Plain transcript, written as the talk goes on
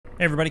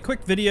Hey everybody,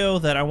 quick video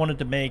that I wanted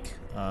to make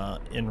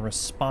in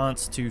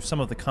response to some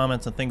of the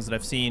comments and things that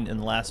I've seen in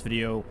the last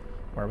video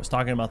where I was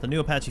talking about the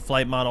new Apache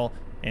flight model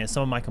and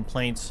some of my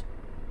complaints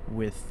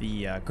with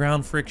the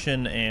ground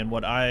friction and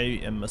what I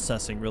am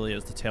assessing really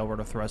as the tail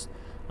rotor thrust.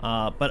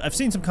 But I've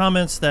seen some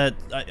comments that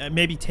I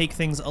maybe take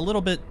things a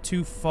little bit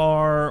too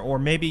far, or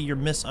maybe you're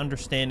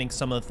misunderstanding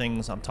some of the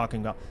things I'm talking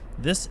about.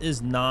 This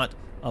is not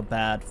a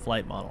bad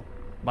flight model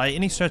by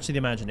any stretch of the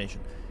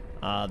imagination.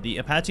 The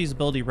Apache's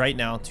ability right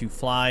now to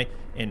fly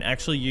and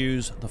actually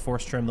use the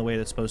force trim the way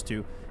it's supposed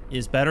to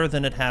is better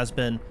than it has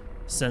been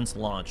since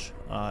launch.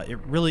 It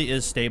really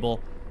is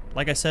stable.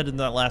 Like I said in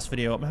that last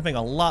video, I'm having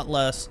a lot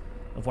less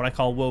of what I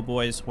call whoa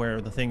boys,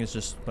 where the thing is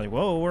just like,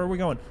 whoa, where are we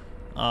going?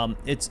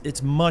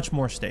 It's much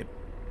more stable.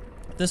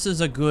 This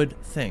is a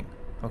good thing,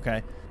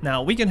 okay?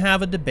 Now, we can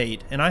have a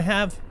debate, and I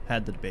have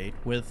had the debate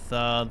with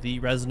the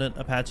resident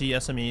Apache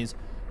SMEs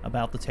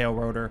about the tail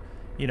rotor,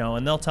 you know,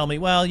 and they'll tell me,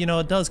 well, you know,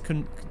 it does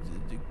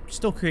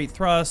still create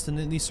thrust and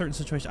in these certain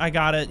situations. I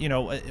got it, you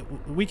know,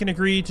 we can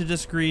agree to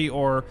disagree,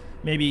 or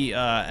maybe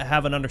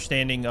have an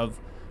understanding of,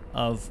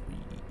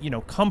 you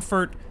know,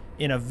 comfort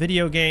in a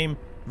video game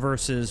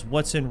versus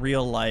what's in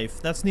real life.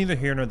 That's neither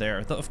here nor there.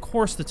 Of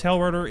course, the tail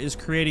rotor is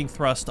creating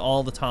thrust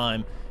all the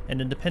time,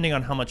 and then depending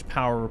on how much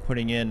power we're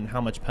putting in and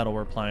how much pedal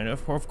we're applying,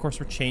 of course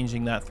we're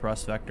changing that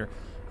thrust vector,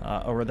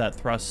 or that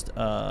thrust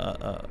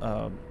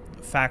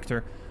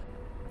factor.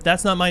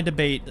 That's not my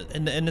debate,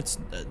 and it's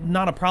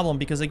not a problem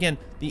because, again,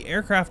 the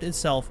aircraft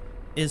itself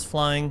is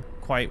flying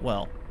quite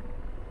well.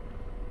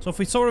 So if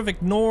we sort of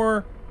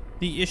ignore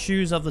the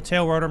issues of the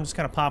tail rotor, I'm just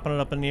kind of popping it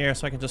up in the air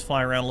so I can just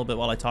fly around a little bit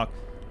while I talk.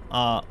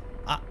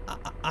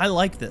 I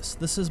like this.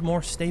 This is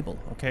more stable,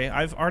 okay?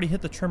 I've already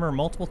hit the trimmer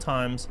multiple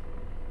times,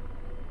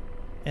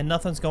 and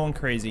nothing's going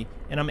crazy,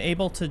 and I'm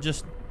able to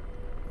just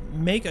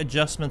make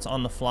adjustments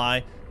on the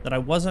fly that I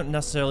wasn't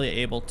necessarily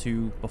able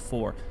to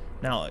before.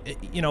 Now,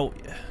 you know,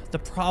 the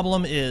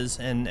problem is,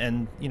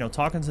 and you know,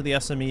 talking to the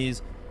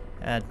SMEs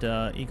at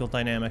Eagle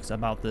Dynamics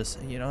about this,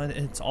 you know,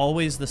 it's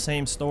always the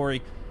same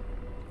story.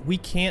 We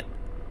can't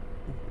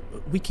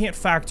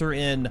factor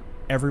in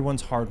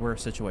everyone's hardware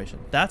situation.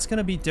 That's going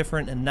to be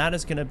different, and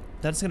that's going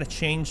to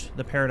change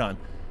the paradigm.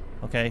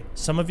 Okay,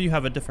 some of you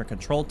have a different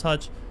control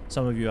touch,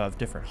 some of you have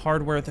different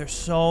hardware. There's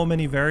so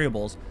many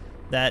variables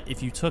that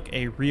if you took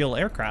a real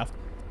aircraft,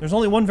 there's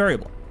only one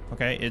variable.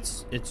 Okay,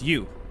 it's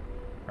you.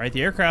 Right,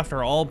 the aircraft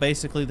are all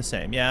basically the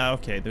same. Yeah,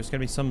 okay, there's going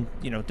to be some,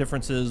 you know,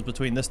 differences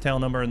between this tail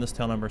number and this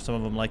tail number. Some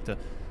of them like to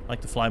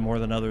fly more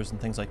than others and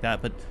things like that.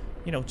 But,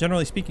 you know,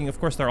 generally speaking, of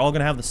course, they're all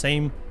going to have the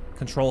same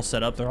control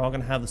setup. They're all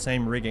going to have the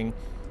same rigging.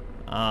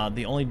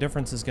 The only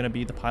difference is going to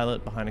be the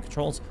pilot behind the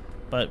controls.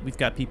 But we've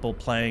got people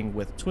playing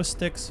with twist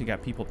sticks. You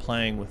got people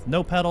playing with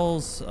no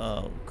pedals,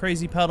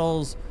 crazy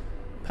pedals,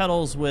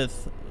 pedals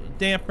with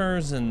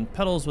dampers, and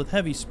pedals with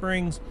heavy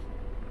springs.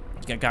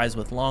 You got guys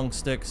with long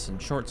sticks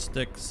and short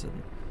sticks,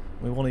 and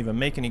we won't even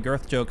make any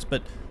girth jokes,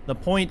 but the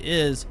point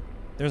is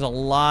there's a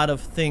lot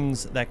of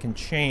things that can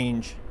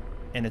change,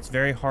 and it's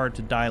very hard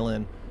to dial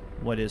in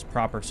what is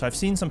proper. So I've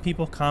seen some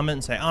people comment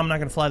and say, oh, I'm not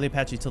going to fly the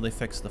Apache till they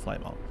fix the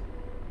flight model.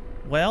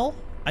 Well,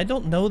 I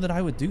don't know that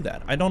I would do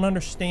that. I don't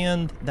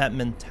understand that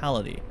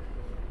mentality.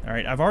 All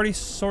right, I've already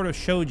sort of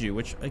showed you,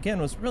 which again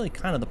was really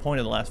kind of the point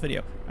of the last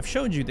video. I've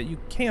showed you that you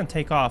can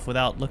take off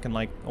without looking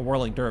like a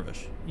whirling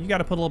dervish. You got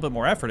to put a little bit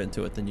more effort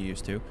into it than you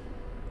used to.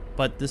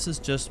 But this is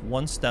just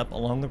one step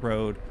along the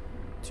road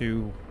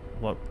to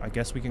what I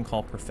guess we can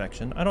call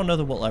perfection. I don't know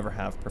that we'll ever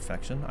have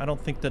perfection. I don't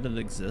think that it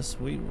exists.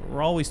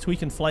 We're always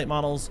tweaking flight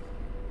models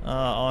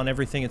on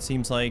everything, it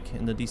seems like,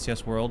 in the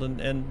DCS world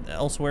and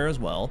elsewhere as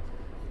well.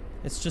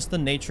 It's just the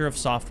nature of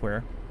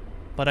software.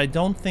 But I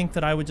don't think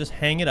that I would just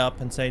hang it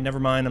up and say, never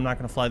mind, I'm not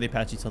going to fly the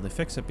Apache till they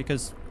fix it,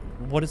 because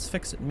what does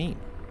fix it mean?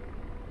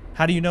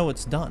 How do you know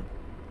it's done?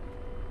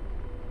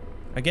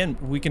 Again,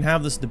 we can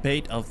have this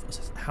debate of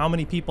how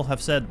many people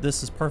have said,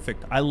 this is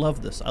perfect, I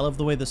love this, I love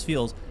the way this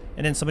feels,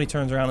 and then somebody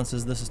turns around and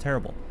says, this is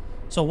terrible.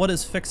 So what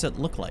does fix it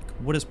look like?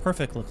 What does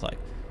perfect look like?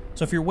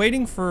 So if you're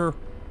waiting for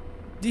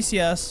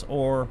DCS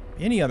or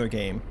any other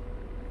game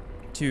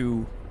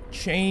to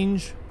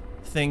change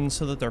things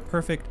so that they're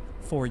perfect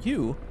for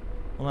you,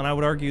 well, then I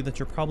would argue that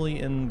you're probably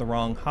in the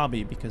wrong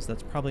hobby, because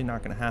that's probably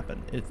not going to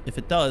happen. If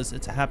it does,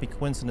 it's a happy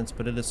coincidence,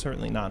 but it is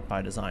certainly not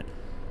by design.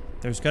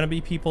 There's going to be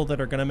people that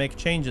are going to make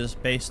changes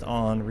based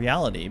on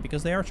reality,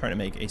 because they are trying to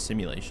make a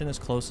simulation as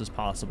close as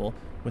possible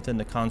within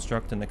the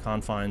construct and the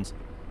confines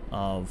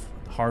of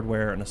the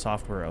hardware and the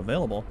software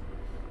available.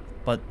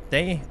 But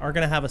they are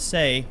going to have a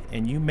say,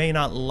 and you may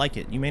not like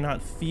it. You may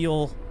not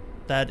feel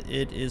that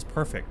it is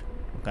perfect,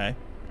 okay?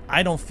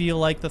 I don't feel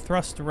like the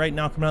thrust right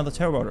now coming out of the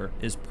tail rotor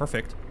is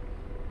perfect,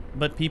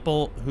 but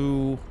people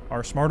who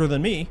are smarter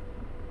than me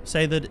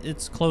say that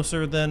it's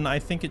closer than I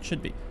think it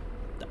should be.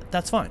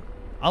 That's fine.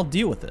 I'll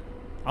deal with it.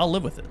 I'll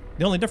live with it.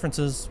 The only difference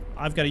is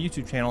I've got a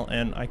YouTube channel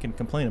and I can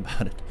complain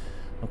about it,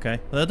 okay?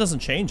 But that doesn't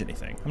change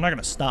anything. I'm not going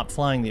to stop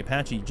flying the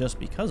Apache just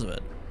because of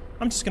it.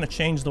 I'm just going to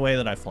change the way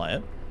that I fly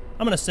it.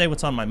 I'm going to say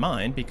what's on my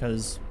mind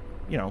because,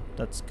 you know,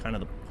 that's kind of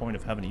the point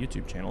of having a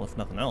YouTube channel, if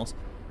nothing else.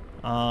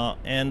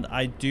 And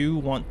I do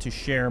want to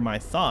share my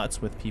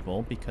thoughts with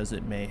people because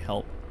it may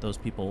help those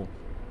people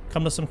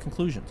come to some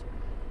conclusions.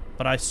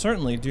 But I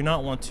certainly do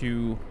not want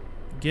to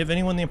give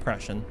anyone the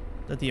impression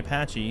that the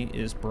Apache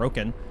is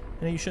broken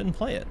and that you shouldn't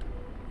play it.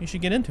 You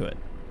should get into it.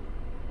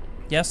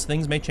 Yes,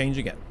 things may change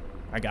again.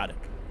 I got it.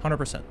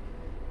 100%.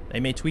 They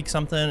may tweak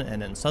something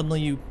and then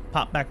suddenly you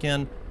pop back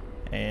in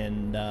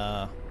and,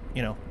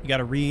 you know, you got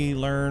to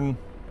relearn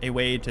a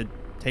way to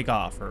take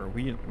off or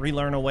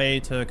relearn a way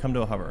to come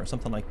to a hover or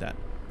something like that.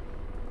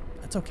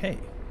 That's okay.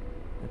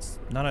 It's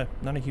not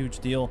a huge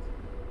deal,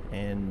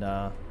 and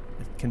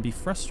it can be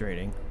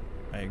frustrating.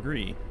 I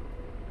agree,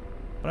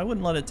 but I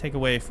wouldn't let it take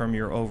away from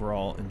your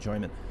overall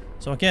enjoyment.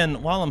 So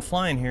again, while I'm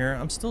flying here,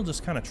 I'm still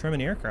just kind of trimming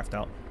the aircraft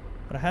out,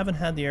 but I haven't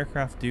had the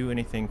aircraft do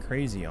anything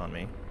crazy on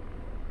me.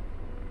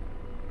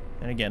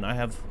 And again, I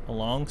have a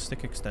long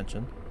stick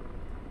extension.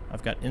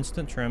 I've got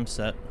instant trim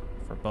set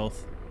for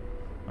both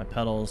my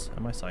pedals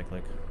and my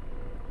cyclic.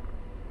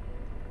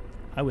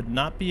 I would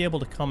not be able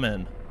to come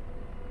in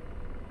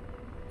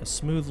as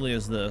smoothly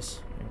as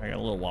this. I got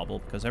a little wobble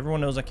because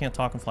everyone knows I can't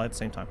talk and fly at the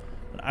same time.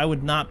 But I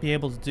would not be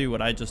able to do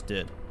what I just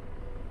did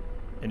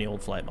in the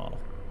old flight model.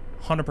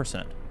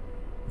 100%.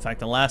 In fact,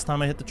 the last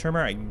time I hit the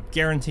trimmer, I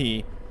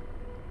guarantee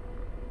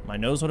my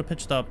nose would have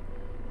pitched up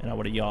and I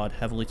would have yawed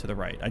heavily to the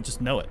right. I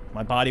just know it.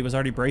 My body was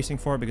already bracing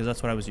for it because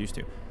that's what I was used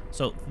to.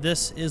 So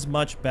this is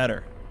much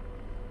better.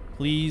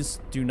 Please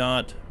do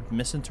not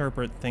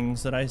misinterpret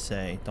things that I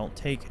say. Don't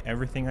take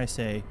everything I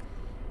say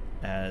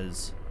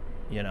as,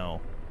 you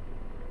know,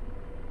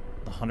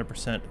 the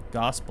 100%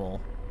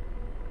 gospel.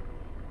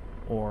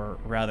 Or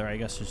rather, I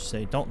guess I should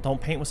say,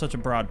 don't paint with such a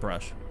broad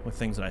brush with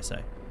things that I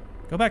say.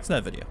 Go back to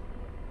that video.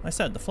 I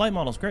said the flight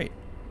model's great.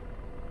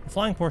 The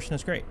flying portion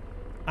is great.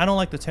 I don't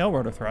like the tail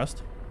rotor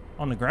thrust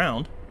on the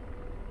ground,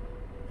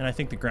 and I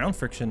think the ground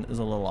friction is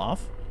a little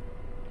off.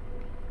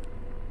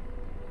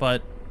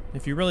 But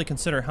if you really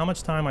consider how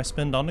much time I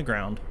spend on the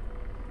ground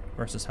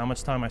versus how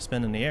much time I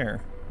spend in the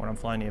air when I'm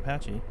flying the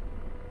Apache,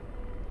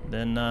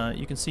 then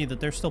you can see that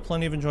there's still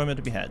plenty of enjoyment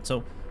to be had.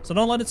 So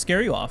don't let it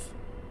scare you off.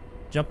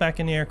 Jump back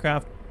in the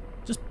aircraft.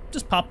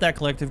 Just pop that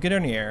collective, get it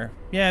in the air.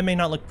 Yeah, it may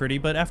not look pretty,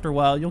 but after a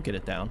while, you'll get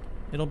it down.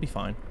 It'll be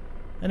fine.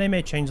 And they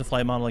may change the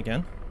flight model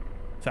again.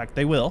 In fact,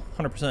 they will,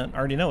 100%. I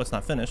already know it's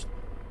not finished.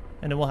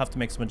 And then we'll have to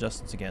make some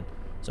adjustments again.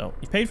 So,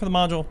 you've paid for the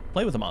module,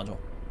 play with the module.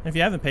 And if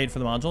you haven't paid for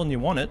the module and you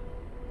want it,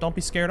 don't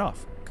be scared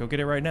off. Go get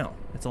it right now.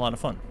 It's a lot of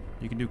fun.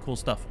 You can do cool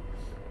stuff.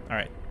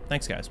 Alright,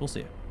 thanks guys. We'll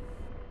see you.